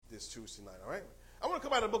this Tuesday night, all right? I want to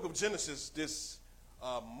come out of the book of Genesis this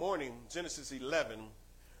morning, Genesis 11,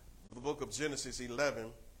 the book of Genesis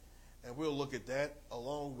 11, and we'll look at that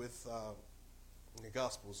along with the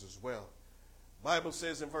Gospels as well. The Bible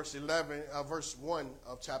says in verse 1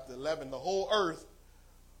 of chapter 11, the whole earth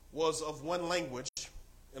was of one language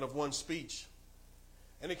and of one speech.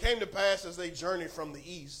 And it came to pass as they journeyed from the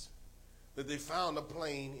east that they found a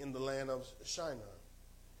plain in the land of Shinar.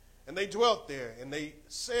 And they dwelt there, and they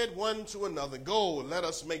said one to another, Go, let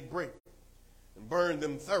us make brick, and burn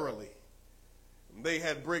them thoroughly. And they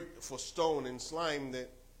had brick for stone, and slime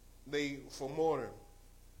that they for mortar.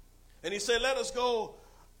 And he said, Let us build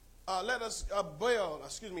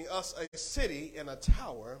us a city and a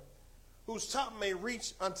tower, whose top may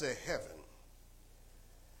reach unto heaven.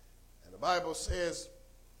 And the Bible says,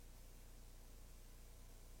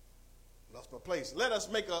 lost my place. Let us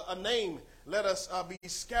make a name. Let us be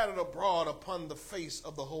scattered abroad upon the face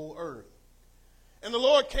of the whole earth. And the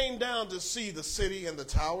Lord came down to see the city and the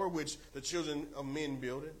tower which the children of men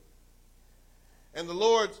builded. And the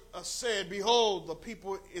Lord said, Behold, the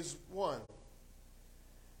people is one.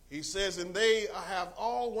 He says, and they have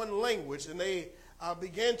all one language, and they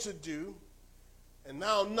began to do, and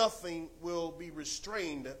now nothing will be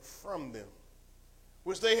restrained from them,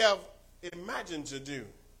 which they have imagined to do.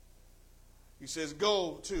 He says,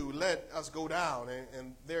 let us go down,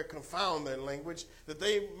 and there confound their language, that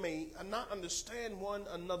they may not understand one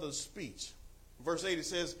another's speech. Verse 8, it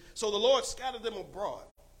says, So the Lord scattered them abroad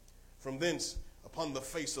from thence upon the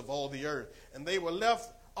face of all the earth, and they were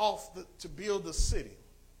left off to build the city.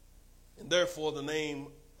 And therefore the name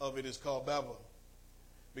of it is called Babel,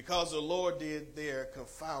 because the Lord did there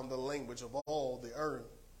confound the language of all the earth.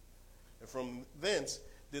 And from thence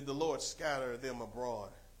did the Lord scatter them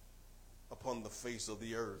abroad upon the face of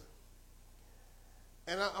the earth.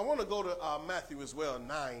 And I want to go to Matthew as well,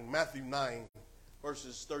 Matthew 9,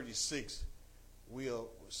 verses 36. We'll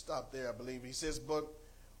stop there, I believe. He says, But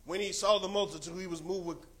when he saw the multitude, he was moved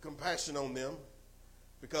with compassion on them,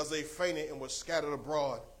 because they fainted and were scattered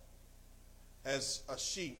abroad as a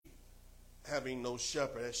sheep having no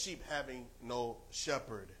shepherd,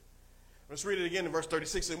 Let's read it again in verse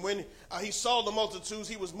 36. And when he saw the multitudes,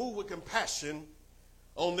 he was moved with compassion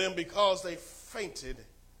on them, because they fainted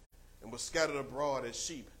and were scattered abroad as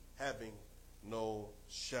sheep having no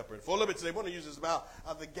shepherd. For a little bit today, I want to use this about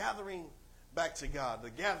the gathering back to God. The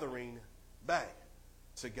gathering back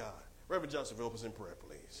to God. Reverend Johnson, if you open us in prayer,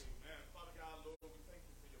 please. Amen. Father God, Lord, we thank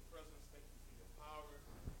you for your presence. Thank you for your power.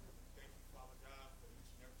 Thank you, Father God, for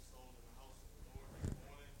each and every soul in the house of the Lord this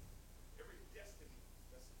morning. Every destiny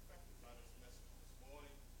that's affected by this message this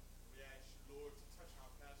morning. We ask you, Lord, to touch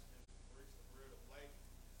our pastor and embrace the word of life.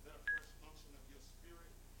 Let a fresh function of your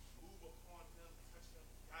spirit move upon him, touch him,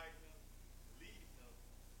 guide him, lead him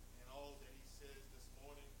in all that he says this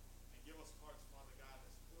morning. And give us hearts, Father God,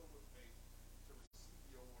 that's filled with faith to receive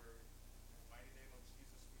your word. In the mighty name of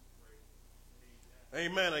Jesus we pray.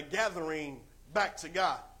 Amen. Amen. A gathering back to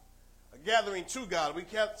God. A gathering to God.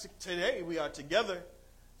 Today we are together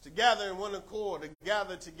to gather in one accord, to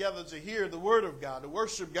gather together to hear the word of God, to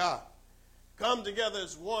worship God. Come together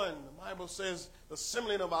as one. The Bible says the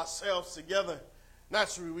assembling of ourselves together.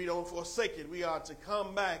 Naturally, we don't forsake it. We are to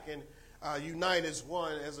come back and unite as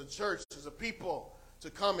one, as a church, as a people, to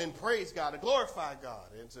come and praise God, to glorify God,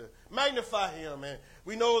 and to magnify him. And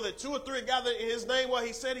we know that 2 or 3 gathered in his name. Well,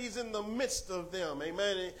 he said he's in the midst of them.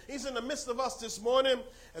 Amen. And he's in the midst of us this morning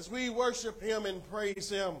as we worship him and praise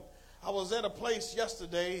him. I was at a place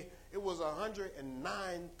yesterday. It was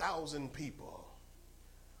 109,000 people.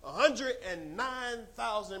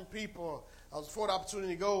 109,000 people. I was afforded the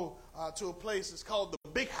opportunity to go to a place. It's called the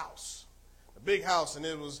Big House. The Big House. And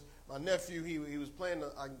it was my nephew. He was playing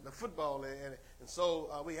the football. And so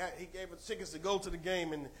he gave us tickets to go to the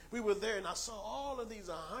game. And we were there. And I saw all of these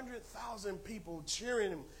 100,000 people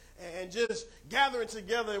cheering and just gathering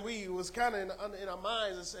together. And we was kind of in our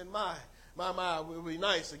minds and said, my, it would be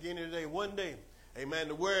nice again today, one day, amen,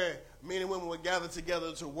 to where men and women would gather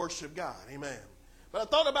together to worship God. Amen. But I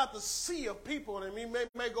thought about the sea of people, and we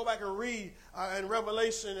may go back and read in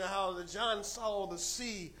Revelation how John saw the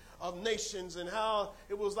sea of nations and how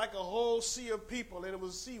it was like a whole sea of people, and it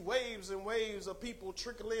was waves and waves of people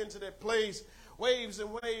trickle into that place, waves and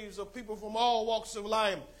waves of people from all walks of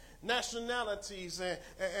life, nationalities and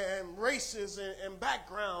races and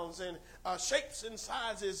backgrounds and shapes and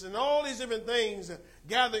sizes and all these different things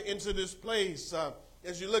gather into this place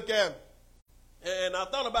as you look at. And I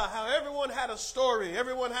thought about how everyone had a story,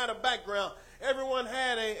 everyone had a background, Everyone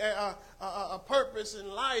had a purpose in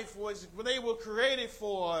life, was what they were created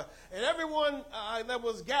for. And everyone that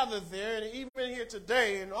was gathered there, and even here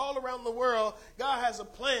today and all around the world, God has a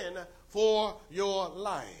plan for your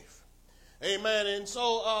life. Amen. And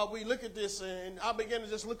so we look at this, and I began to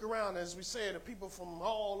just look around. As we said, the people from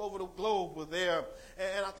all over the globe were there.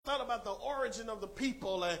 And I thought about the origin of the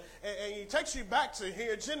people, and it takes you back to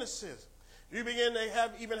here, Genesis. You begin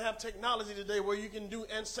to even have technology today where you can do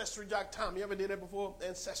Ancestry.com. You ever did that before?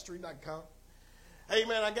 Ancestry.com. Hey,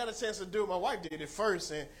 man, I got a chance to do it. My wife did it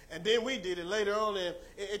first, and then we did it later on. And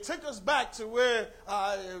it took us back to where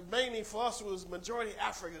mainly for us was majority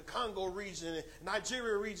Africa, Congo region,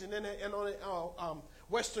 Nigeria region, and on the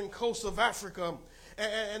western coast of Africa.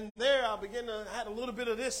 And there I began to have a little bit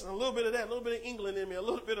of this and a little bit of that, a little bit of England in me, a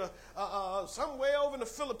little bit of somewhere over in the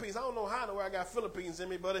Philippines. I don't know how I got Philippines in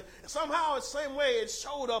me, but somehow the same way it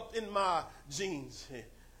showed up in my genes.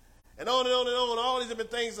 And on and on and on, all these different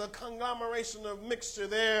things, a conglomeration of mixture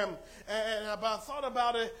there. And I thought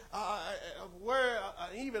about it, where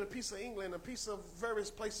even a piece of England, a piece of various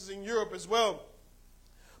places in Europe as well.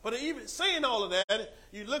 But even saying all of that,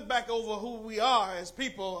 you look back over who we are as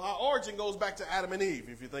people, our origin goes back to Adam and Eve,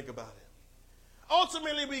 if you think about it.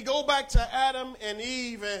 Ultimately, we go back to Adam and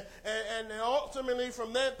Eve, and ultimately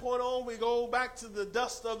from that point on, we go back to the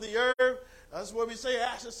dust of the earth. That's what we say,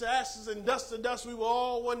 ashes to ashes and dust to dust, we will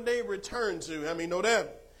all one day return to. I mean, know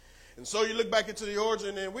that. And so you look back into the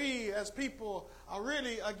origin, and we as people are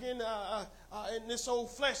really, again, in this old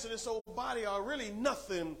flesh and this old body are really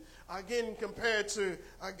nothing, again, compared to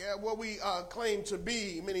what we claim to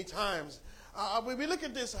be many times. When we look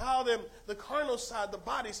at this, how the carnal side, the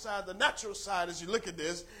body side, the natural side, as you look at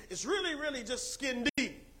this, it's really, really just skin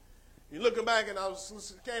deep. You're looking back, and I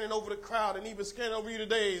was scanning over the crowd, and even scanning over you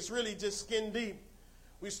today, it's really just skin deep.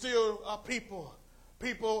 We still are people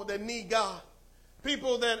that need God,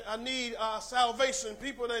 people that need salvation,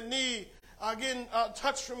 people that need, again,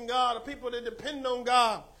 touch from God, people that depend on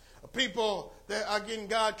God, people that, again,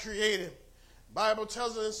 God created. The Bible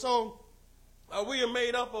tells us, and so we are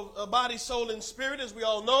made up of a body, soul, and spirit, as we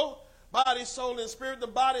all know. Body, soul, and spirit. The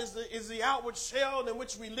body is the outward shell in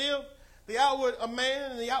which we live. The outward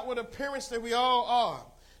man and the outward appearance that we all are.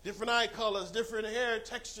 Different eye colors, different hair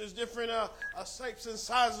textures, different shapes and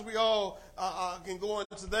sizes. We all can go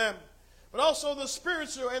into them. But also the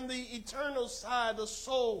spiritual and the eternal side, the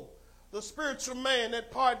soul, the spiritual man,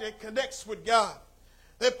 that part that connects with God.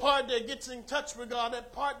 That part that gets in touch with God,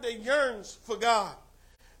 that part that yearns for God.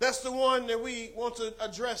 That's the one that we want to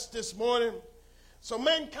address this morning. So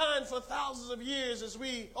mankind for thousands of years, as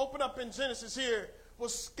we open up in Genesis here,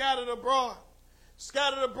 was scattered abroad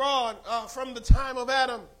from the time of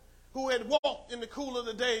Adam, who had walked in the cool of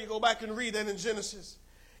the day. You go back and read that in Genesis.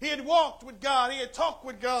 He had walked with God. He had talked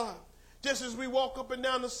with God. Just as we walk up and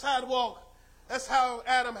down the sidewalk, that's how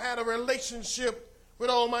Adam had a relationship with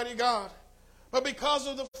Almighty God. But because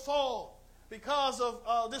of the fall, because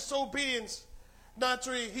of disobedience,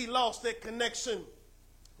 naturally he lost that connection,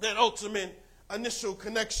 that ultimate initial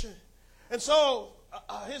connection. And so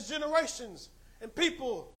his generations and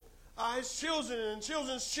people, his children and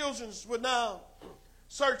children's children were now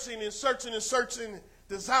searching,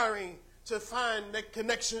 desiring to find that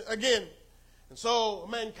connection again. And so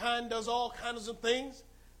mankind does all kinds of things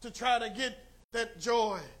to try to get that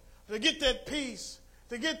joy, to get that peace,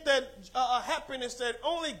 to get that happiness that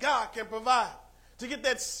only God can provide, to get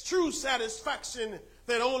that true satisfaction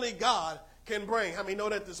that only God can bring. How many know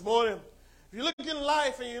that this morning? If you look in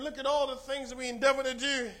life and you look at all the things that we endeavor to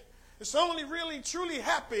do, it's only really truly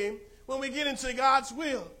happy when we get into God's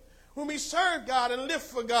will, when we serve God and live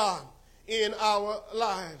for God in our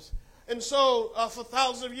lives. And so for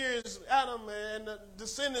thousands of years, Adam and the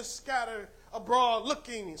descendants scattered abroad,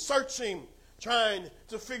 looking, searching, trying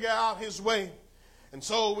to figure out his way. And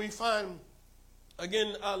so we find,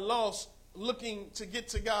 again, lost, looking to get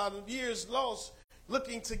to God, years lost,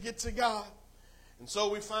 looking to get to God. And so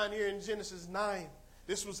we find here in Genesis 9,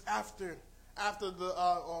 this was after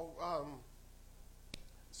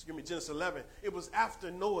Genesis 11. It was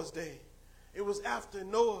after Noah's day. It was after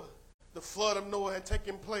Noah, the flood of Noah had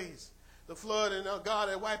taken place. The flood, and God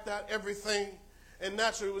had wiped out everything. And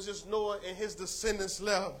naturally, it was just Noah and his descendants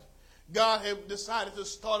left. God had decided to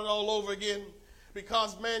start it all over again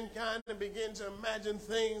because mankind began to imagine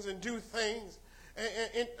things and do things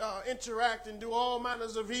and interact and do all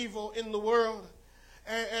manners of evil in the world.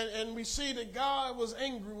 And we see that God was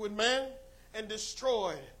angry with man and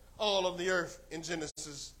destroyed all of the earth in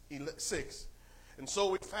Genesis 6. And so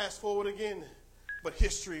we fast forward again, but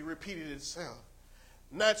history repeated itself.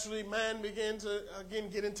 Naturally, man began to, again,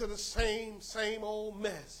 get into the same old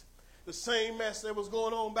mess. The same mess that was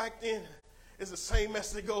going on back then is the same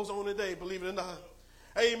mess that goes on today, believe it or not.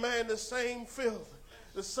 Amen. The same filth,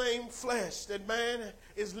 the same flesh that man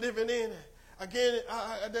is living in. Again,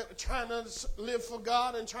 trying to live for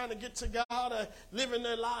God and trying to get to God, living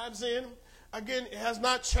their lives in. Again, it has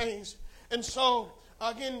not changed. And so,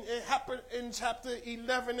 again, it happened in chapter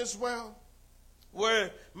 11 as well,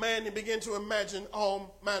 where man began to imagine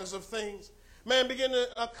all manners of things. Man began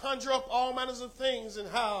to conjure up all manners of things and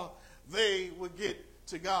how they would get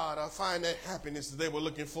to God or find that happiness that they were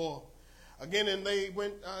looking for. Again, and they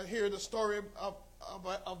went, hear the story of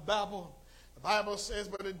Babel. The Bible says,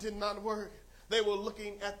 but it did not work. They were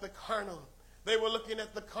looking at the carnal. They were looking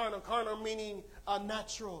at the carnal. Carnal meaning a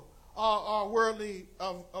natural or worldly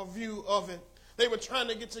view of it. They were trying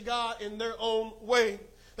to get to God in their own way.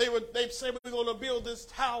 They'd say, we're going to build this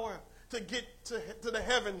tower to get to the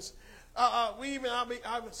heavens.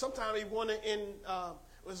 Sometimes we wonder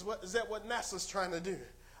is that what NASA's trying to do?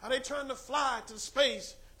 Are they trying to fly to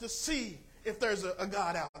space to see if there's a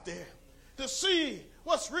God out there? To see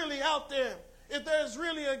what's really out there, if there's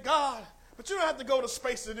really a God. But you don't have to go to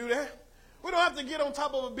space to do that. We don't have to get on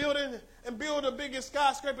top of a building and build the biggest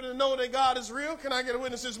skyscraper to know that God is real. Can I get a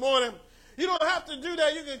witness this morning? You don't have to do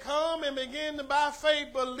that. You can come and begin to, by faith,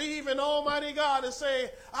 believe in Almighty God and say,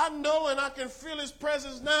 I know and I can feel His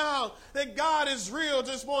presence now, that God is real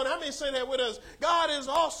this morning. How many say that with us? God is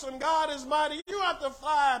awesome. God is mighty. You don't have to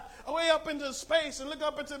fly way up into space and look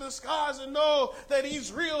up into the skies and know that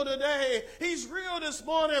He's real today. He's real this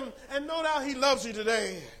morning, and no doubt He loves you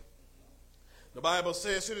today. The Bible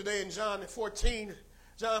says here today in John 14,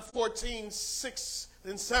 6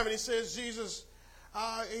 and 7, He says, Jesus,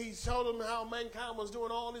 He told them how mankind was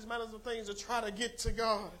doing all these manners of things to try to get to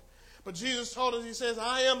God. But Jesus told us, He says,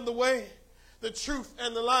 I am the way, the truth,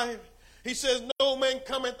 and the life. He says, no man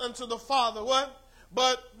cometh unto the Father, what?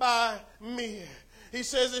 But by me. He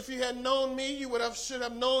says, if you had known me, you should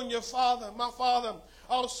have known your Father, my Father.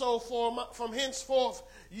 Also, from henceforth,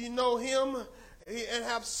 you know Him and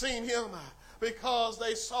have seen Him, because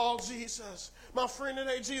they saw Jesus. My friend,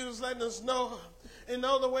 today Jesus letting us know in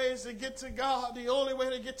other ways to get to God, the only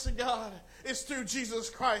way to get to God is through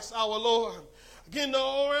Jesus Christ our Lord. Again,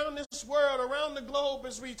 all around this world, around the globe,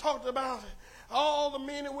 as we talked about, all the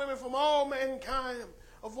men and women from all mankind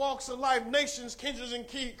of walks of life, nations, kindreds, and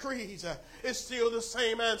creeds, it's still the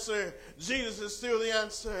same answer. Jesus is still the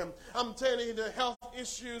answer. I'm telling you, the health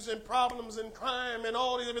issues and problems and crime and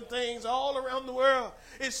all these different things all around the world,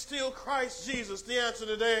 it's still Christ Jesus, the answer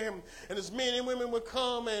today. And as men and women would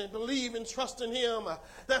come and believe and trust in Him,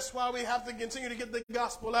 that's why we have to continue to get the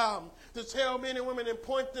gospel out, to tell men and women and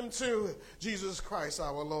point them to Jesus Christ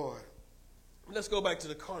our Lord. Let's go back to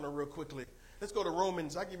the carnal real quickly. Let's go to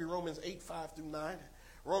Romans. I give you Romans 8, 5 through 9.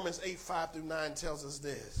 Romans 8, 5 through 9 tells us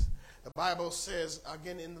this. The Bible says,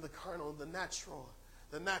 again, into the carnal, the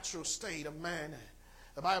natural state of man.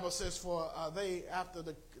 The Bible says, for they after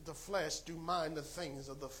the flesh do mind the things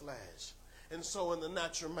of the flesh. And so in the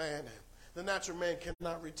natural man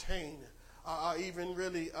cannot retain even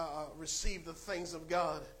really receive the things of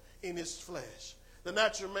God in his flesh. The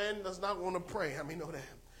natural man does not want to pray. How many know that?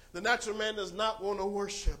 The natural man does not want to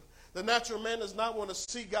worship. The natural man does not want to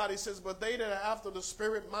see God. He says, but they that are after the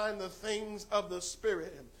Spirit mind the things of the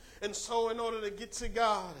Spirit. And so in order to get to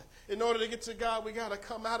God, we got to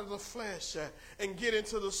come out of the flesh and get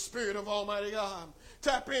into the Spirit of Almighty God.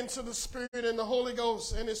 Tap into the Spirit and the Holy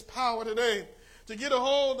Ghost and His power today to get a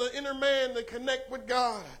hold of the inner man to connect with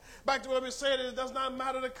God. Back to what we said, it does not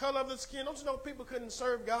matter the color of the skin. Don't you know people couldn't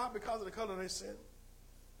serve God because of the color of their sin?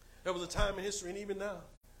 There was a time in history, and even now,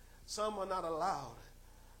 some are not allowed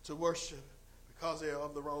to worship because they're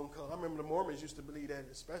of the wrong color. I remember the Mormons used to believe that,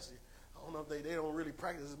 especially. I don't know if they don't really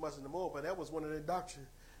practice as much anymore, but that was one of their doctrines,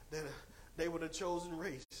 that they were the chosen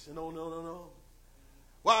race. And no.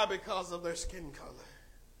 Why? Because of their skin color.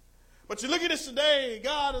 But you look at this today,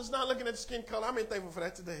 God is not looking at the skin color. I'm thankful for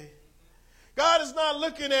that today. God is not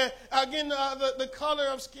looking at, again, the color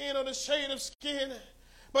of skin or the shade of skin,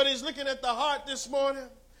 but He's looking at the heart this morning.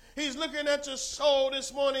 He's looking at your soul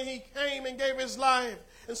this morning. He came and gave His life.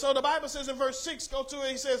 And so the Bible says in verse 6, go to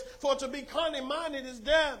it, He says, for to be carnally minded is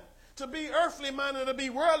death. To be earthly minded, to be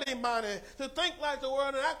worldly minded, to think like the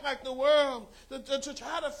world and act like the world, to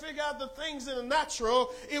try to figure out the things in the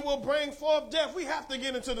natural, it will bring forth death. We have to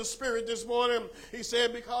get into the Spirit this morning. He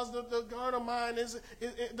said, because the carnal mind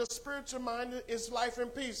the spiritual mind is life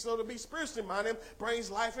and peace. So to be spiritually minded brings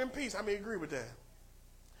life and peace. How many agree with that?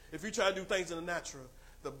 If you try to do things in the natural,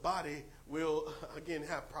 the body will, again,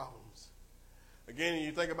 have problems. Again,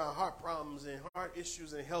 you think about heart problems and heart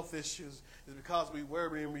issues and health issues, is because we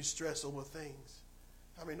worry and we stress over things.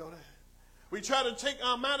 How many know that? We try to take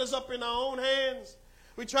our matters up in our own hands.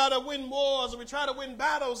 We try to win wars, and we try to win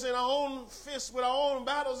battles in our own fists, with our own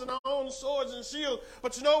battles and our own swords and shields.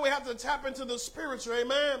 But you know, we have to tap into the spiritual,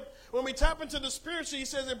 amen? When we tap into the spiritual, he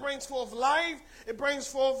says it brings forth life. It brings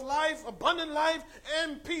forth life, abundant life,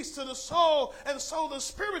 and peace to the soul. And so the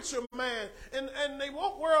spiritual man, and they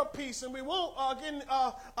want world peace, and we want,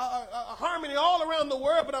 harmony all around the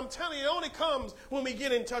world. But I'm telling you, it only comes when we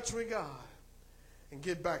get in touch with God and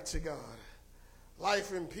get back to God.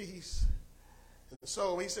 Life and peace. And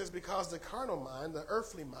so he says, because the carnal mind, the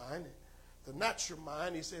earthly mind, the natural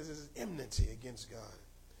mind, he says, is enmity against God.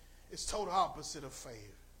 It's total opposite of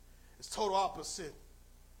faith. It's total opposite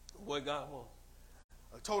of what God wants.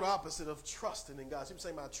 A total opposite of trusting in God. People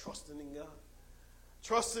say about trusting in God.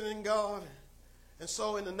 Trusting in God. And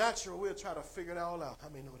so in the natural, we'll try to figure it all out. How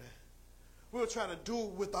many know that? We'll try to do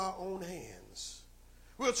it with our own hands.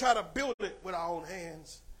 We'll try to build it with our own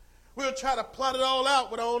hands. We'll try to plot it all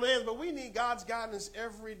out with our own hands, but we need God's guidance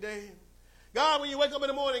every day. God, when you wake up in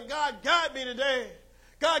the morning, God, guide me today.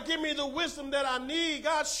 God, give me the wisdom that I need.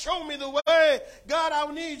 God, show me the way. God, I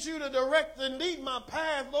need you to direct and lead my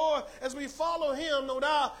path, Lord, as we follow him, no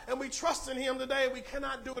doubt, and we trust in him today. We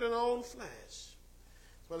cannot do it in our own flesh.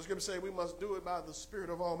 That's why the scripture says we must do it by the Spirit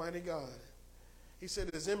of Almighty God. He said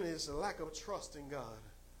his enmity is a lack of trust in God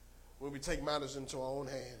when we take matters into our own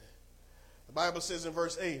hand. The Bible says in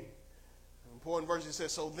verse 8, important verse, it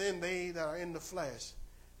says, so then they that are in the flesh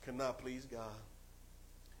cannot please God.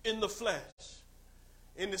 In the flesh.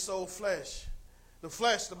 In this old flesh. The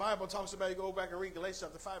flesh, the Bible talks about, you go back and read Galatians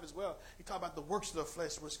chapter 5 as well. He talks about the works of the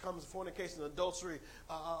flesh, which comes fornication, adultery,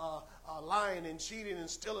 lying and cheating and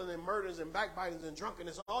stealing and murders and backbiting and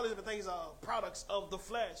drunkenness. All these different things are products of the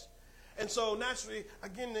flesh. And so naturally,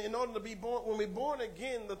 again, in order to be born, when we're born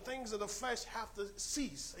again, the things of the flesh have to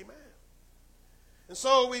cease. Amen. And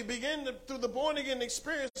so we begin to, through the born-again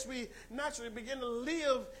experience, we naturally begin to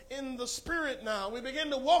live in the Spirit now. We begin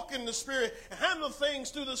to walk in the Spirit and handle things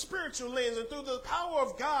through the spiritual lens and through the power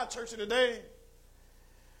of God, church of today.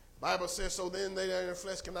 The Bible says, so then they that are in the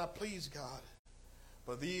flesh cannot please God.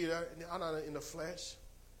 But these are not in the flesh,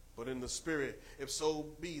 but in the Spirit, if so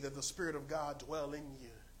be that the Spirit of God dwell in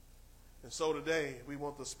you. And so today, we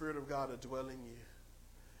want the Spirit of God to dwell in you.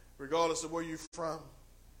 Regardless of where you're from,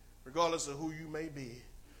 regardless of who you may be.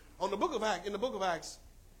 In the book of Acts,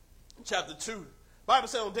 chapter 2, the Bible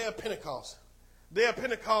says on the day of Pentecost. The day of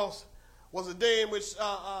Pentecost was a day in which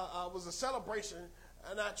was a celebration,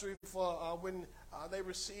 actually for when they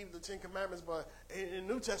received the Ten Commandments. But in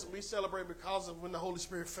the New Testament, we celebrate because of when the Holy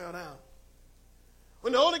Spirit fell down.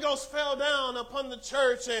 When the Holy Ghost fell down upon the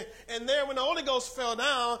church, and there when the Holy Ghost fell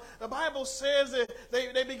down, the Bible says that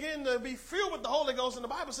they began to be filled with the Holy Ghost, and the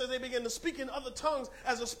Bible says they began to speak in other tongues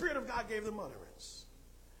as the Spirit of God gave them utterance.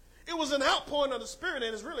 It was an outpouring of the Spirit,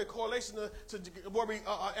 and it's really a correlation to where we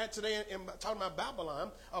are at today in talking about Babylon,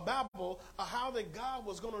 Babel, how that God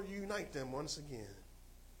was going to unite them once again.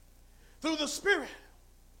 Through the Spirit,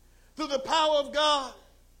 through the power of God,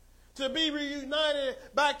 to be reunited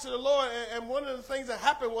back to the Lord. And one of the things that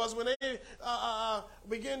happened was when they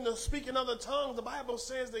began to speak in other tongues, the Bible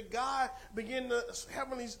says that God began to,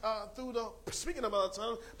 through the speaking of other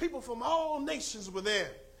tongues, people from all nations were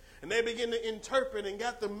there. And they began to interpret and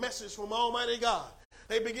got the message from Almighty God.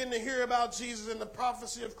 They begin to hear about Jesus and the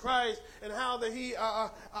prophecy of Christ and how that he,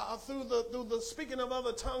 through the speaking of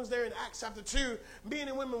other tongues there in Acts chapter 2, men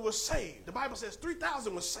and women were saved. The Bible says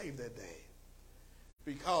 3,000 were saved that day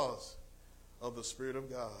because of the Spirit of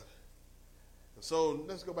God. And so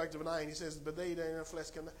let's go back to 9. He says, but they that in the flesh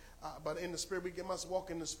cannot, but in the Spirit we must walk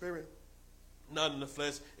in the Spirit, not in the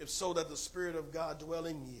flesh, if so that the Spirit of God dwell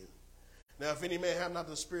in you. Now, if any man have not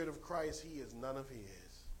the Spirit of Christ, he is none of his.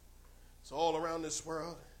 So all around this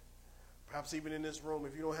world, perhaps even in this room,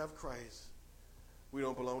 if you don't have Christ, we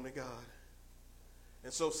don't belong to God.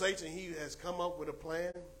 And so Satan, he has come up with a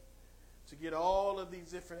plan to get all of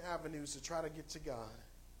these different avenues to try to get to God.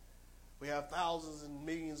 We have thousands and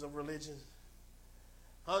millions of religions,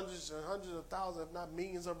 hundreds and hundreds of thousands, if not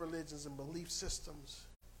millions of religions and belief systems.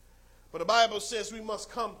 But the Bible says we must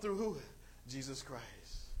come through who? Jesus Christ.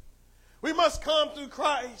 We must come through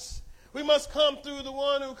Christ. We must come through the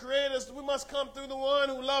one who created us. We must come through the one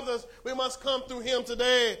who loved us. We must come through him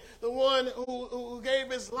today, the one who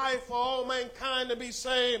gave his life for all mankind to be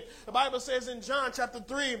saved. The Bible says in John chapter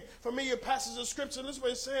 3, familiar passage of scripture, this is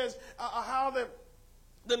what it says, how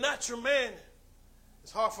the natural man,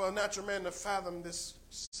 it's hard for a natural man to fathom this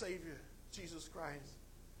Savior, Jesus Christ.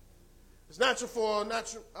 It's unnatural for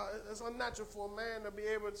a man to be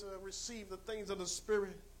able to receive the things of the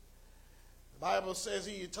Spirit. Bible says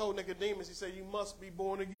he told Nicodemus, he said, you must be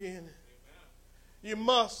born again. You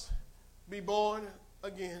must be born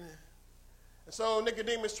again. And so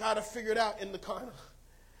Nicodemus tried to figure it out in the carnal.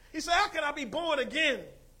 He said, how can I be born again?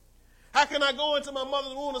 How can I go into my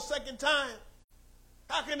mother's womb a second time?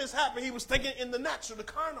 How can this happen? He was thinking in the natural, the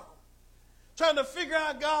carnal. Trying to figure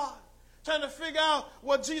out God. Trying to figure out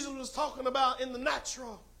what Jesus was talking about in the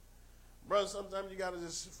natural. Brother, sometimes you got to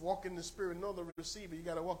just walk in the Spirit. Know the receiver. You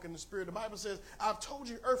got to walk in the Spirit. The Bible says, I've told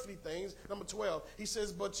you earthly things. Number 12. He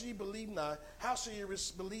says, but ye believe not. How shall you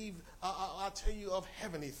believe, I tell you, of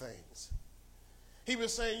heavenly things? He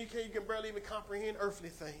was saying you can barely even comprehend earthly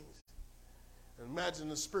things. Imagine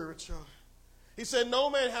the spiritual. He said, no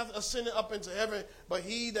man hath ascended up into heaven, but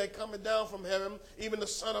he that cometh down from heaven, even the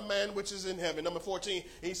Son of Man which is in heaven. Number 14,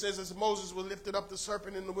 he says, as Moses was lifted up the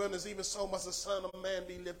serpent in the wilderness, even so must the Son of Man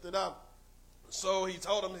be lifted up. So he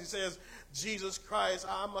told him, he says, Jesus Christ,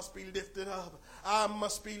 I must be lifted up. I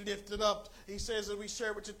must be lifted up. He says, as we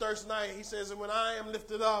shared with you Thursday night, he says, and when I am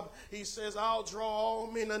lifted up, he says, I'll draw all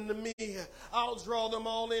men unto me. I'll draw them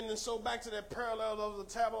all in. And so back to that parallel of the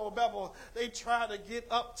Tower of Babel, they tried to get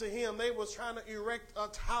up to him. They was trying to erect a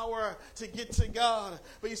tower to get to God.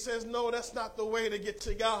 But he says, no, that's not the way to get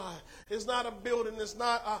to God. It's not a building. It's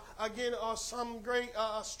not, some great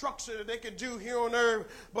structure that they could do here on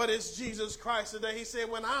earth, but it's Jesus Christ today. He said,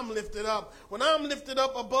 when I'm lifted up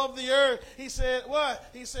above the earth, he said, what?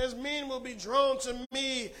 He says, men will be drawn to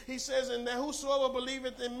me. He says, and that whosoever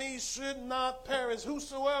believeth in me should not perish.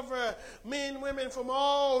 Whosoever, men, women from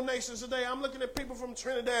all nations today. I'm looking at people from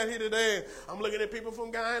Trinidad here today. I'm looking at people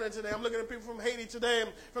from Guyana today. I'm looking at people from Haiti today,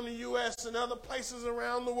 from the U.S. and other places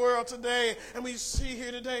around the world today. And we see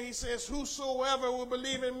here today, he says, whosoever will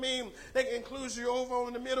believe in me. That includes you over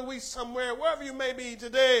in the Middle East somewhere, wherever you may be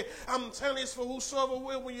today. I'm telling you, it's for whosoever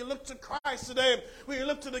will. When you look to Christ today, when you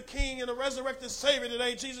look to the King and the resurrected Savior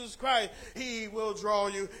today, Jesus Christ, he will draw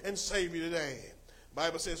you and save you today. The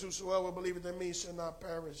Bible says, whosoever believeth in me shall not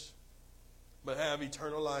perish, but have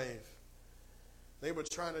eternal life. They were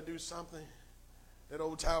trying to do something. That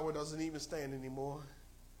old tower doesn't even stand anymore.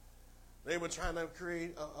 They were trying to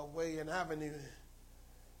create a way, an avenue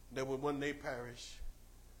that would one day perish.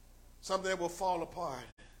 Something that will fall apart.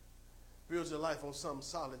 Build your life on something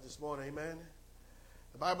solid this morning, amen.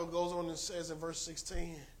 The Bible goes on and says in verse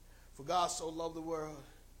 16, for God so loved the world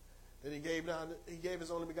that he gave his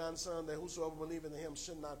only begotten Son, that whosoever believeth in him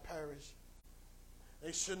should not perish.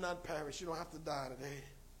 They should not perish. You don't have to die today.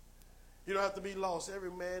 You don't have to be lost.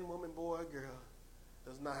 Every man, woman, boy, or girl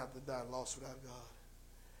does not have to die lost without God.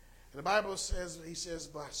 And the Bible says, he says,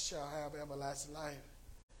 but shall have everlasting life.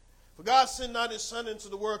 For God sent not his Son into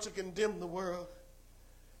the world to condemn the world.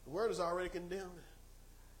 The world is already condemned.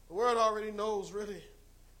 The world already knows, really.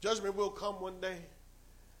 Judgment will come one day.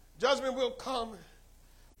 Judgment will come.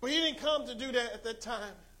 But he didn't come to do that at that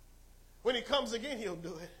time. When he comes again, he'll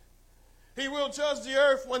do it. He will judge the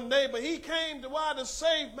earth one day, but he came to why? To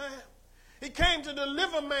save man. He came to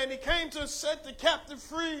deliver man. He came to set the captive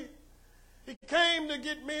free. He came to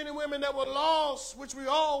get men and women that were lost, which we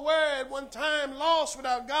all were at one time, lost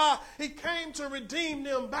without God. He came to redeem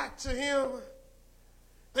them back to him.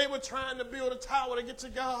 They were trying to build a tower to get to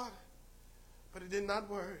God, but it did not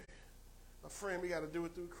work. My friend, we got to do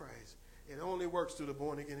it through Christ. It only works through the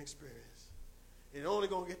born-again experience. It only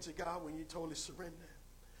going to get to God when you totally surrender.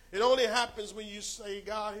 It only happens when you say,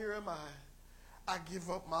 God, here am I. I give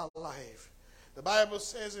up my life. The Bible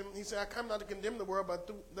says, he said, I come not to condemn the world, but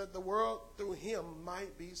that the world through him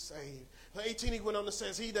might be saved. So 18, he went on and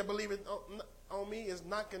says, he that believeth on me is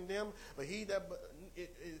not condemned, but he that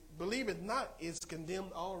believeth not is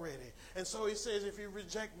condemned already. And so he says, if you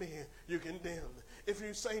reject me, you're condemned. If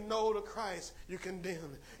you say no to Christ, you're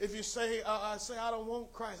condemned. If you say, I don't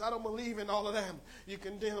want Christ, I don't believe in all of that, you're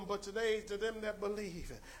condemned. But today, to them that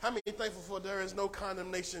believe, how many thankful for there is no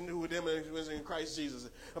condemnation to them that is in Christ Jesus?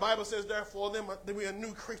 The Bible says, therefore, that we are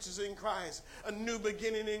new creatures in Christ, a new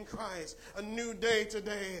beginning in Christ, a new day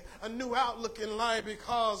today, a new outlook in life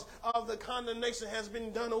because of the condemnation has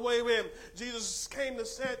been done away with. Jesus came to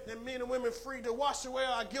set the men and women free, to wash away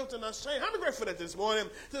our guilt and our shame. I'm grateful for that this morning,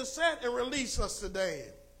 to set and release us today.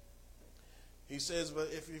 He says, but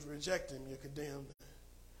if you reject him, you're condemned.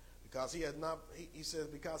 Because he says,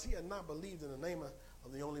 because he had not believed in the name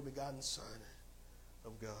of the only begotten Son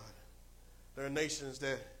of God. There are nations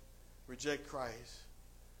that reject Christ.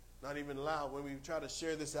 Not even allowed. When we try to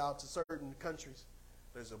share this out to certain countries,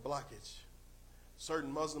 there's a blockage.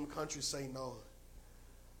 Certain Muslim countries say no.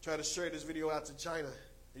 Try to share this video out to China.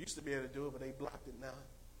 They used to be able to do it, but they blocked it now.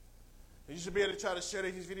 You should be able to try to share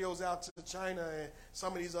these videos out to China and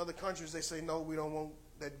some of these other countries. They say, no, we don't want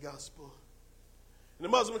that gospel. In the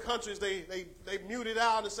Muslim countries, they mute it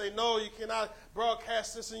out and say, no, you cannot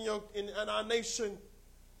broadcast this in our nation.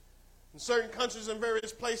 In certain countries and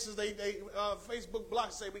various places, Facebook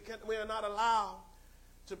blocks say we are not allowed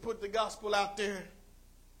to put the gospel out there.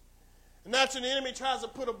 And naturally, the enemy tries to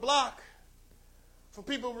put a block from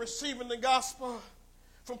people receiving the gospel,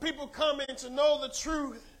 from people coming to know the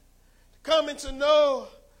truth, coming to know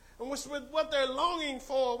what they're longing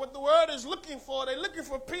for, what the world is looking for. They're looking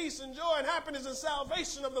for peace and joy and happiness and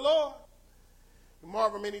salvation of the Lord. We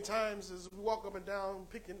marvel many times as we walk up and down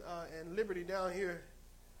Picking and Liberty down here.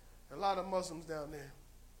 A lot of Muslims down there.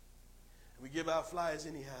 We give out flyers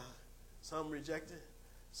anyhow. Some reject it,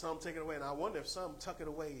 some take it away. And I wonder if some tuck it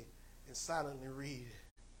away and silently read.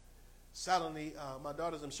 Silently, my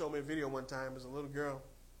daughters showed me a video one time as a little girl.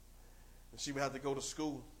 And she would have to go to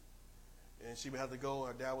school. And she would have to go,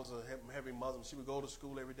 her dad was a heavy Muslim. She would go to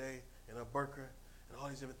school every day in her burqa and all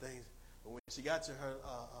these different things. But when she got to her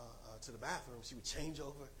to the bathroom, she would change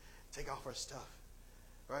over, take off her stuff.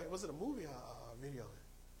 Right? Was it a movie or a video?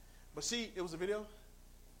 But see, it was a video.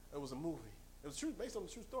 It was a movie. It was true, based on the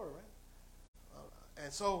true story, right?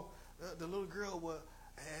 And so the little girl would,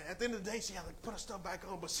 and at the end of the day, she had to put her stuff back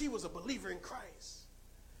on. But she was a believer in Christ.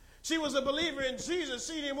 She was a believer in Jesus.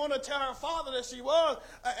 She didn't want to tell her father that she was.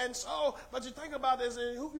 But you think about this,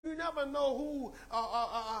 and you never know who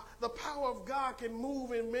the power of God can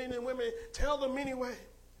move in men and women. Tell them anyway.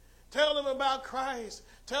 Tell them about Christ.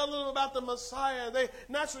 Tell them about the Messiah. They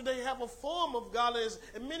have a form of godliness,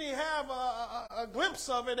 and many have a glimpse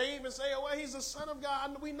of it. They even say, oh, well, he's the Son of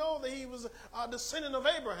God. We know that he was a descendant of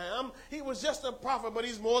Abraham. He was just a prophet, but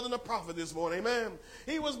he's more than a prophet this morning. Amen.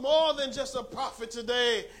 He was more than just a prophet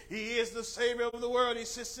today. He is the Savior of the world. He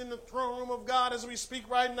sits in the throne room of God as we speak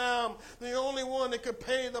right now. The only one that could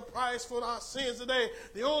pay the price for our sins today.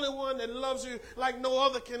 The only one that loves you like no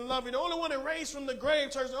other can love you. The only one that raised from the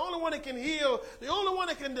grave, church. The only one that can heal. The only one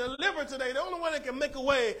that can deliver today. The only one that can make a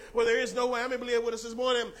way where there is no way. How many believe with us this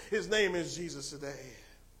morning? His name is Jesus today.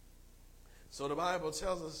 So the Bible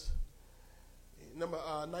tells us, number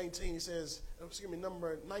 19, he says,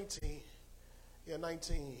 number 19. Yeah,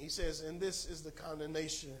 19. He says, and this is the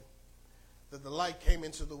condemnation, that the light came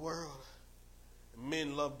into the world, and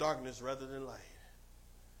men love darkness rather than light.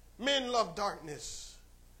 Men love darkness.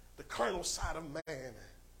 The carnal side of man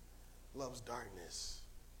loves darkness.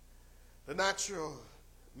 The natural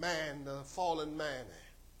man, the fallen man,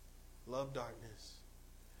 love darkness.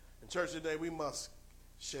 In church today, we must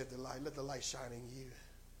shed the light. Let the light shine in you.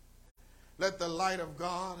 Let the light of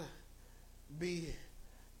God be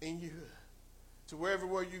in you. To wherever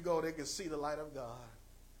you go, they can see the light of God.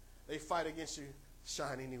 They fight against you,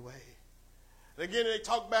 shine anyway. And again, they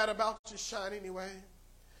talk bad about you, shine anyway.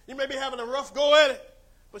 You may be having a rough go at it,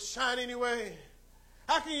 but shine anyway.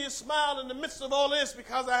 How can you smile in the midst of all this?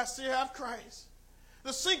 Because I still have Christ.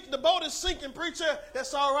 The boat is sinking, preacher.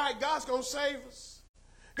 That's all right. God's going to save us.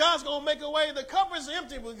 God's going to make a way. The cup is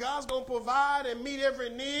empty, but God's going to provide and meet every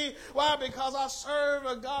need. Why? Because I serve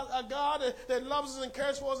a God that loves us and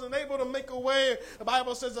cares for us and able to make a way. The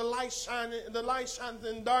Bible says the light shines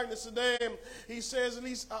in darkness today. He says at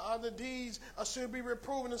least the deeds should be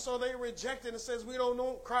reproved, and so they reject it and says we don't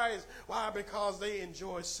know Christ. Why? Because they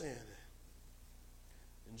enjoy sin.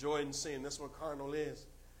 Enjoying sin. That's what carnal is.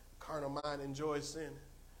 Carnal mind enjoys sin.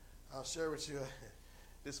 I'll share with you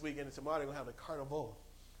this weekend and tomorrow we're going to have the carnival.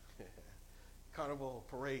 Carnival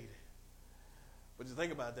parade. But you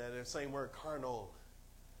think about that, the same word carnal.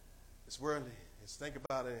 It's worldly. It's think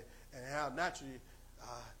about it and how naturally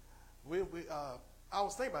I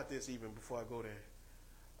was thinking about this even before I go there.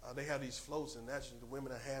 They have these floats and naturally the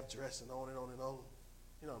women are half dressed and on and on and on.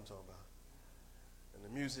 You know what I'm talking about. And the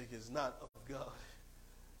music is not of God.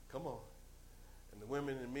 Come on. And the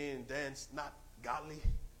women and men dance not godly.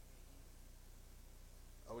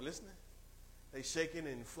 Are we listening? They shaking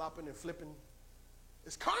and flopping and flipping.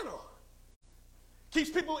 It's carnal. Keeps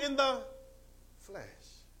people in the flesh.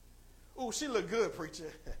 Ooh, she look good,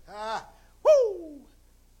 preacher. Woo!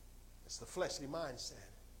 It's the fleshly mindset.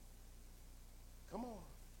 Come on.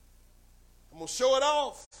 I'm going to show it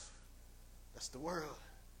off. That's the world.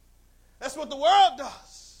 That's what the world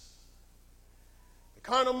does. The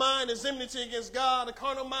carnal mind is enmity against God. The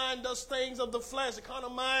carnal mind does things of the flesh. The carnal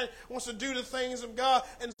mind wants to do the things of God.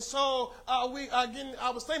 And so, I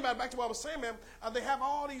was thinking about it, back to what I was saying, man. They have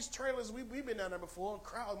all these trailers. We've been down there before,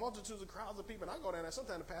 multitudes of crowds of people. And I go down there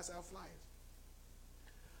sometimes to pass out flyers.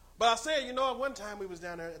 But I said, at one time we was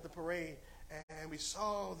down there at the parade, and we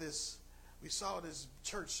saw this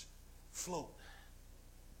church float.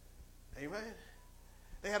 Amen.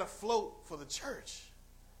 They had a float for the church.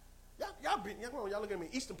 Y'all looking at me,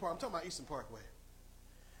 Eastern Park. I'm talking about Eastern Parkway.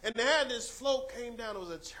 And they had this float came down. It was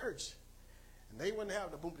a church. And they wouldn't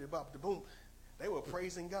have the boom-de-bop, the boom. They were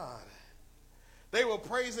praising God. They were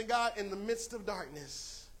praising God in the midst of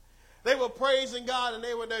darkness. They were praising God, and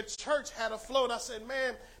their church had a float. I said,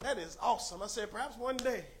 man, that is awesome. I said, perhaps one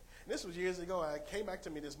day, and this was years ago, it came back to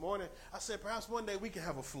me this morning. I said, perhaps one day we can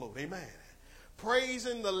have a float. Amen.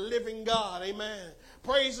 Praising the living God, amen.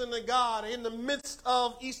 Praising the God in the midst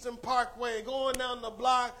of Eastern Parkway, going down the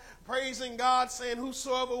block, praising God, saying,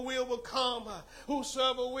 whosoever will come,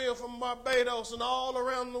 whosoever will from Barbados and all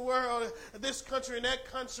around the world, this country and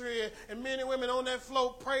that country, and men and women on that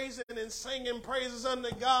float praising and singing praises unto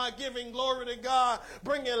God, giving glory to God,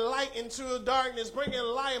 bringing light into the darkness, bringing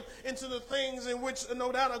light into the things in which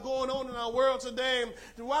no doubt are going on in our world today.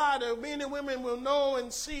 Why the men and women will know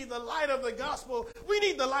and see the light of the gospel. We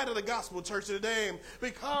need the light of the gospel, church, today,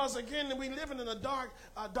 because again, we live in a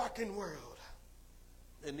darkened world.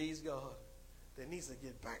 That needs God. That needs to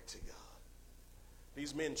get back to God.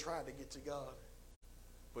 These men tried to get to God,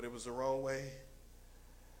 but it was the wrong way.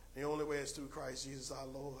 The only way is through Christ Jesus our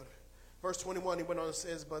Lord. Verse 21, he went on and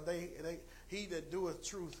says, but he that doeth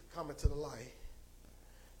truth cometh to the light.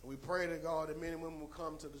 And we pray to God that men and women will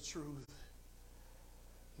come to the truth.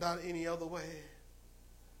 Not any other way,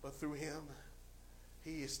 but through him.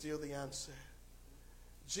 He is still the answer.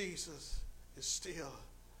 Jesus is still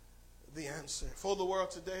the answer for the world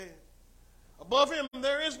today. Above him,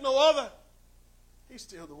 there is no other. He's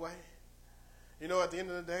still the way. You know, at the end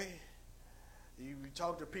of the day, you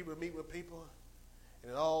talk to people, meet with people,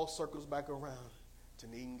 and it all circles back around to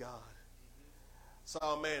needing God.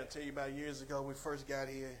 Saw a man, I tell you about years ago, when we first got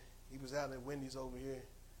here. He was out at Wendy's over here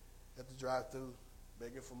at the drive-thru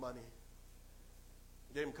begging for money.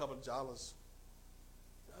 Gave him a couple of dollars.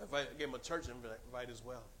 I gave him a church invite as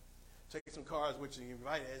well. Take some cards with you,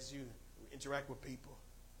 invite as you interact with people.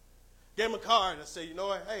 Gave him a card and I said, you know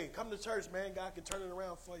what, hey, come to church, man. God can turn it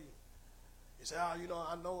around for you. He said, I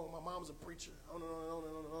know my mom's a preacher.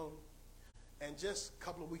 Oh. And just a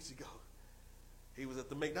couple of weeks ago, he was at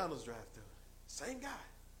the McDonald's drive-thru. Same guy,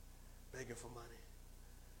 begging for money.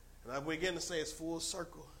 And I begin to say it's full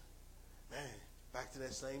circle. Man, back to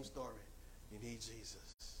that same story. You need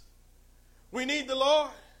Jesus. We need the Lord.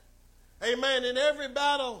 Amen. In every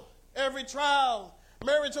battle, every trial,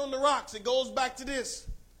 marriage on the rocks, it goes back to this.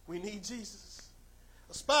 We need Jesus.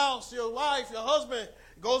 A spouse, your wife, your husband,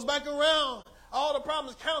 it goes back around. All the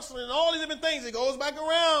problems, counseling, all these different things, it goes back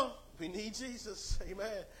around. We need Jesus.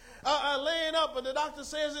 Amen. Laying up, but the doctor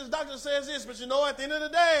says this, but you know, at the end of the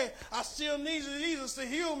day, I still need Jesus to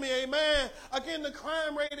heal me, amen. Again, the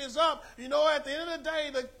crime rate is up. You know, at the end of the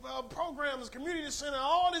day, the programs, community center,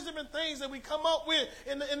 all these different things that we come up with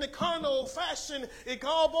in the carnal fashion, it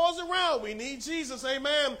all boils around. We need Jesus,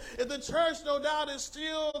 amen. If the church, no doubt, is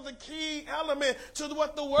still the key element to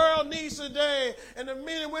what the world needs today, and the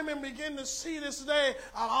men and women begin to see this today,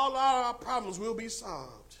 all our problems will be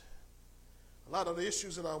solved. A lot of the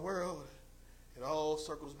issues in our world, it all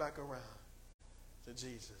circles back around to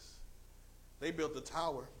Jesus. They built the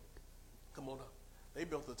tower. Come on up. They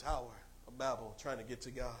built the tower of Babel trying to get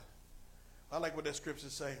to God. I like what that scripture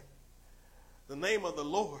say. The name of the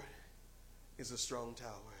Lord is a strong tower.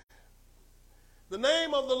 The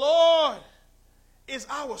name of the Lord is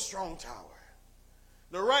our strong tower.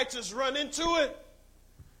 The righteous run into it,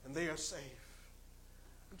 and they are safe.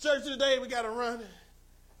 In church today, we got to run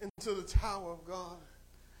into the tower of God.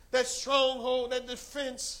 That stronghold, that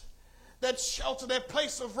defense, that shelter, that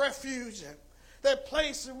place of refuge, that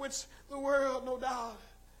place in which the world, no doubt,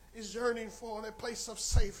 is yearning for, that place of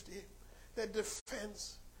safety, that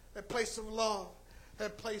defense, that place of love,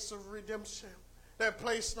 that place of redemption, that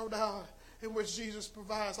place, no doubt, in which Jesus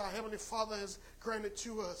provides, our Heavenly Father has granted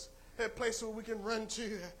to us, that place where we can run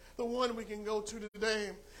to, the one we can go to today.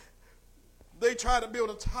 They try to build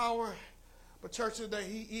a tower, but church, today,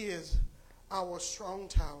 he is our strong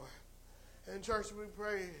tower. And church, we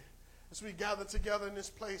pray as we gather together in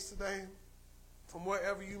this place today, from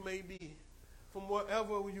wherever you may be, from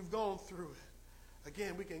whatever you've gone through,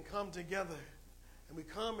 again, we can come together and we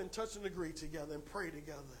come and touch and agree together and pray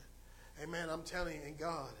together. Amen. I'm telling you, and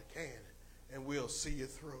God can and will see you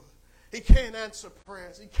through. He can answer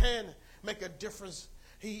prayers. He can make a difference.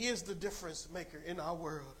 He is the difference maker in our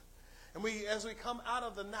world. And as we come out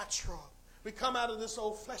of the natural, we come out of this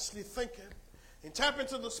old fleshly thinking and tap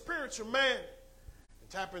into the spiritual man and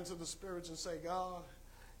tap into the spirit and say, God,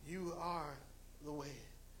 you are the way.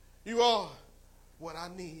 You are what I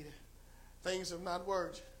need. Things have not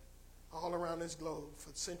worked all around this globe for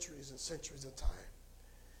centuries and centuries of time.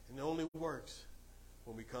 And it only works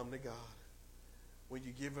when we come to God, when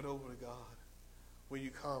you give it over to God, when you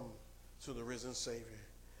come to the risen Savior.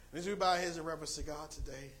 As we bow our heads in reverence to God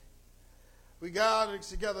today, we gathered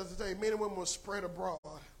together today. Men and women were spread abroad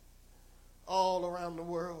all around the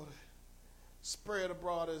world. Spread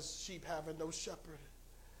abroad as sheep having no shepherd.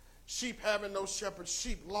 Sheep having no shepherd,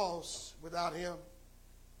 sheep lost without him.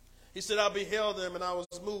 He said, I beheld them and I was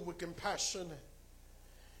moved with compassion.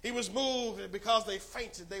 He was moved because they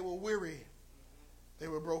fainted. They were weary. They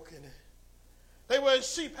were broken. They were as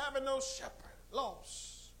sheep having no shepherd,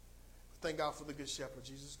 lost. Thank God for the good shepherd,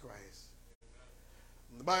 Jesus Christ.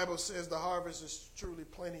 And the Bible says the harvest is truly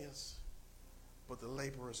plenteous, but the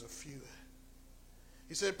laborers are few.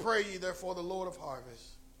 He said, pray ye therefore the Lord of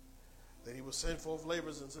harvest, that he will send forth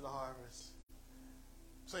laborers into the harvest.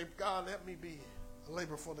 Say, God, let me be a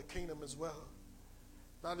laborer for the kingdom as well.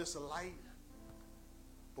 Not just a light,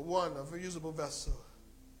 but one, a reusable vessel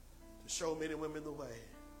to show men and women the way,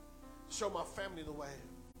 to show my family the way,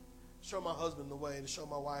 to show my husband the way, to show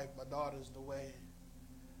my wife, my daughters the way,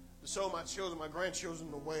 to show my children, my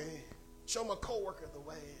grandchildren the way, show my co-worker the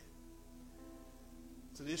way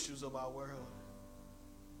to the issues of our world.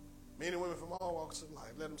 Men and women from all walks of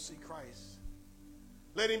life, let them see Christ.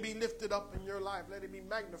 Let him be lifted up in your life. Let him be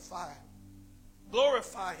magnified.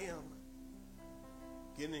 Glorify him.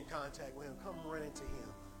 Get in contact with him. Come run into him.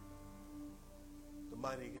 The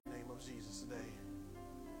mighty name of Jesus today.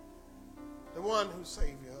 The one who's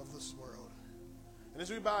Savior of this world. And as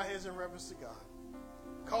we bow our heads in reverence to God,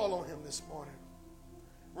 call on him this morning.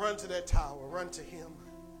 Run to that tower. Run to him.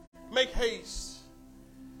 Make haste,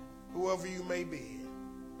 whoever you may be.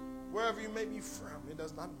 Wherever you may be from, it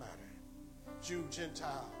does not matter. Jew,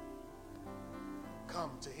 Gentile,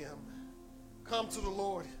 come to him. Come to the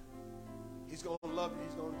Lord. He's going to love you.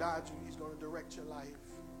 He's going to guide you. He's going to direct your life.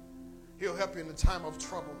 He'll help you in the time of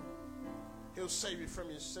trouble. He'll save you from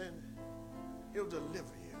your sin. He'll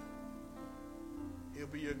deliver you. He'll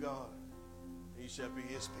be your God. He shall be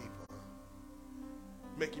his people.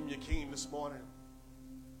 Make him your king this morning.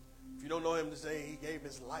 If you don't know him today, he gave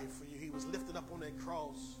his life for you. He was lifted up on that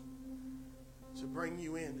cross to bring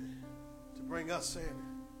you in, to bring us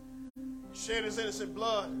in. He shed his innocent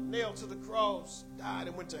blood, nailed to the cross, died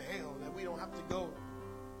and went to hell, that we don't have to go.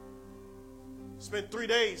 Spent 3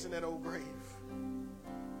 days in that old grave,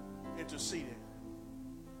 interceded.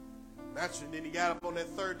 Naturally, then he got up on that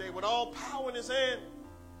third day with all power in his hand,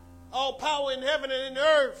 all power in heaven and in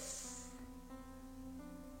earth,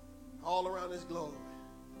 all around this globe.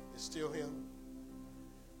 It's still him.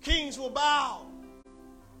 Kings will bow.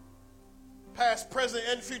 Past, present,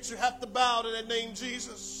 and future have to bow to that name,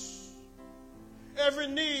 Jesus. Every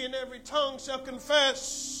knee and every tongue shall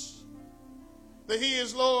confess that he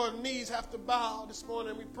is Lord. Knees have to bow. This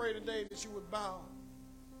morning we pray today that you would bow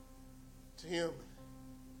to him.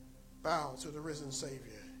 Bow to the risen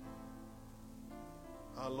Savior.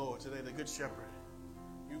 Our Lord today, the good shepherd.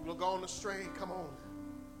 You look on astray, come on.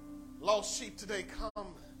 Lost sheep today,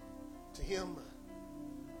 come to him.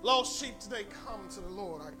 Lost sheep today, come to the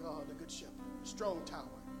Lord our God, the good shepherd, strong tower.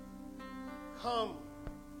 Come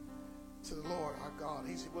to the Lord our God.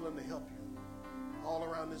 He's willing to help you all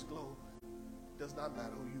around this globe. It does not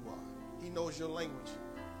matter who you are. He knows your language.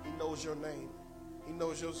 He knows your name. He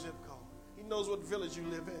knows your zip code. He knows what village you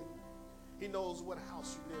live in. He knows what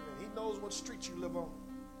house you live in. He knows what street you live on.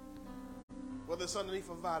 Whether it's underneath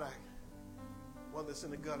a viaduct, whether it's in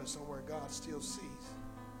the gutter somewhere, God still sees.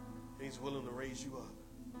 And he's willing to raise you up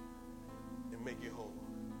and make you whole.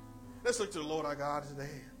 Let's look to the Lord our God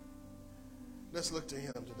today. Let's look to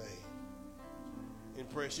him today. In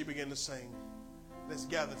prayer, she began to sing. Let's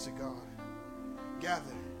gather to God.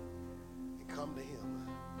 Gather and come to him,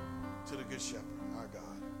 to the good shepherd, our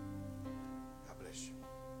God. God bless you.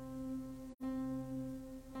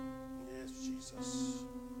 Yes, Jesus.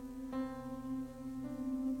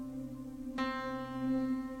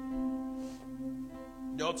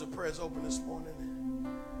 The altar prayer is open this morning.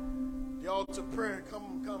 The altar prayer,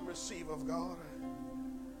 come receive of God.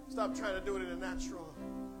 Stop trying to do it in the natural.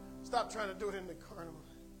 Stop trying to do it in the carnal.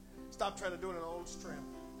 Stop trying to do it in their own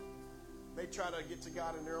strength. They try to get to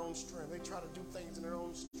God in their own strength. They try to do things in their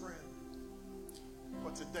own strength.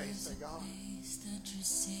 But today, say, God,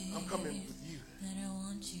 I'm coming with you. That I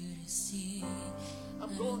want you to see. I'm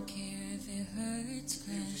I going don't care if it hurts,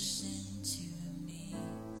 crash into me.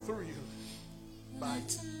 through you. By Let you.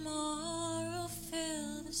 tomorrow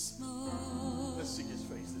fill the smoke. Let's seek his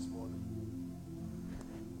face this morning.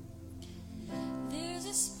 There's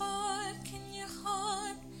a spark in your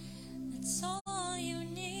heart. That's all you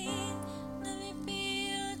need. Let me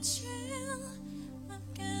be a trail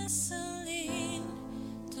of gasoline.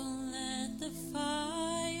 Don't let the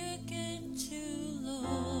fire get too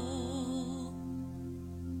low.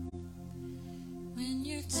 When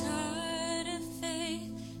you're tired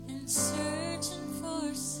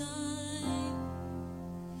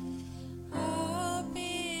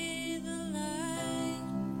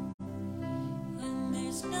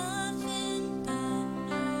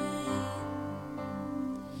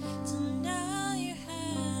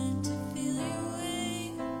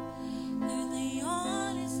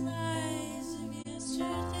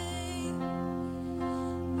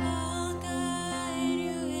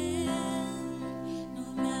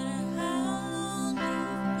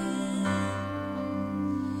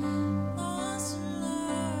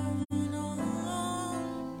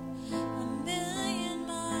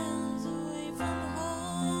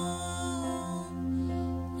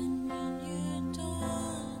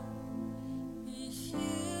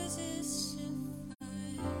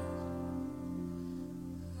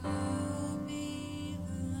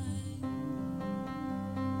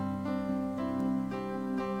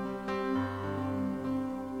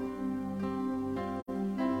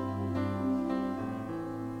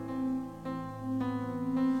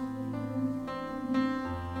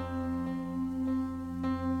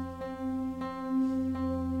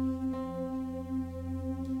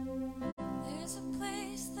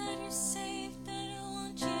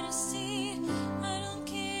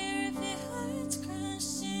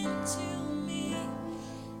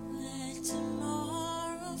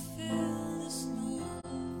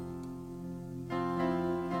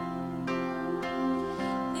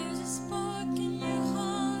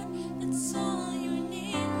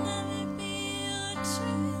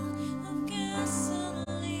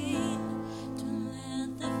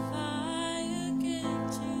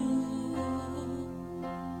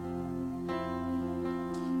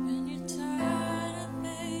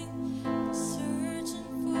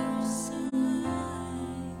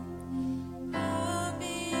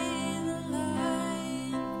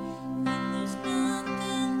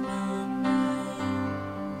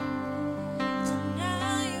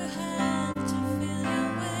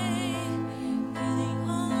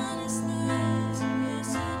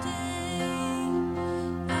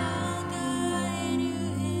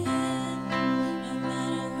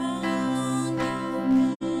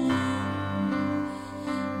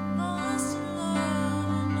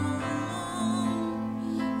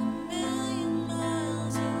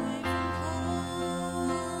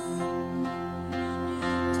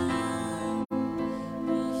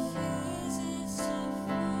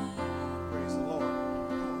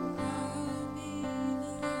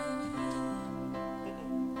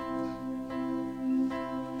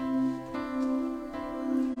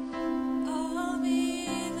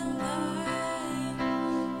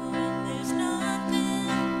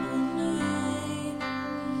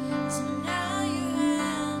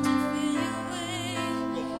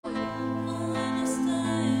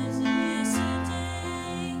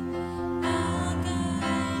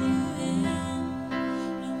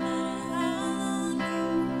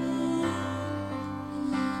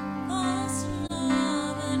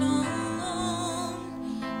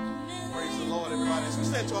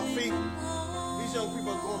stand to our feet. These young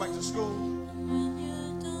people are going back to school.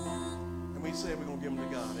 And we said we're going to give them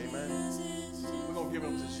to God. Amen. We're going to give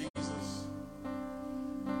them to Jesus.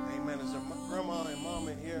 Amen. Is there grandma and mom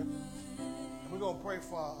in here? And we're going to pray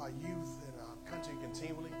for our youth and our country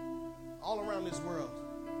continually. All around this world,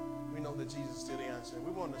 we know that Jesus is still the answer. And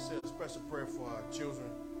we want to say a special prayer for our children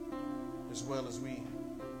as well as we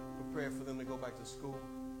prepare for them to go back to school.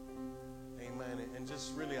 Amen. And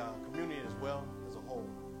just really our community as well as a whole.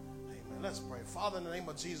 Amen. Let's pray. Father, in the name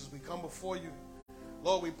of Jesus, we come before you.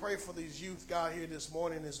 Lord, we pray for these youth, God, here this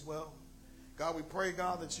morning as well. God, we pray,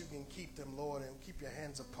 God, that you can keep them, Lord, and keep your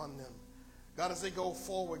hands upon them. God, as they go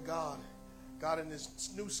forward, God, in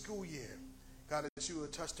this new school year, God, that you will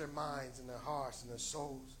touch their minds and their hearts and their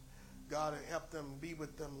souls. God, help them, be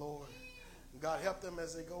with them, Lord. God, help them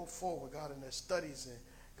as they go forward, God, in their studies and,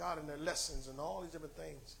 God, in their lessons and all these different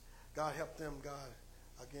things. God, help them, God,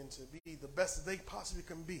 again, to be the best that they possibly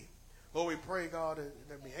can be. Lord, we pray, God, that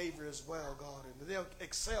their behavior as well, God, and that they'll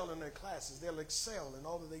excel in their classes. They'll excel in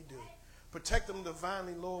all that they do. Protect them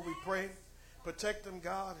divinely, Lord, we pray. Protect them,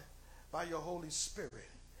 God, by your Holy Spirit.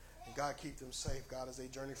 And, God, keep them safe, God, as they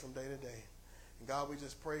journey from day to day. And, God, we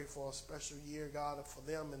just pray for a special year, God, for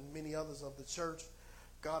them and many others of the church.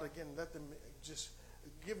 God, again, let them just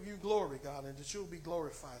give you glory, God, and that you'll be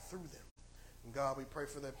glorified through them. And, God, we pray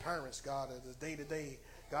for their parents, God, the day-to-day,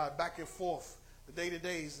 God, back and forth, the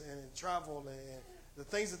day-to-days and travel and the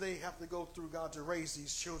things that they have to go through, God, to raise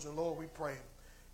these children. Lord, we pray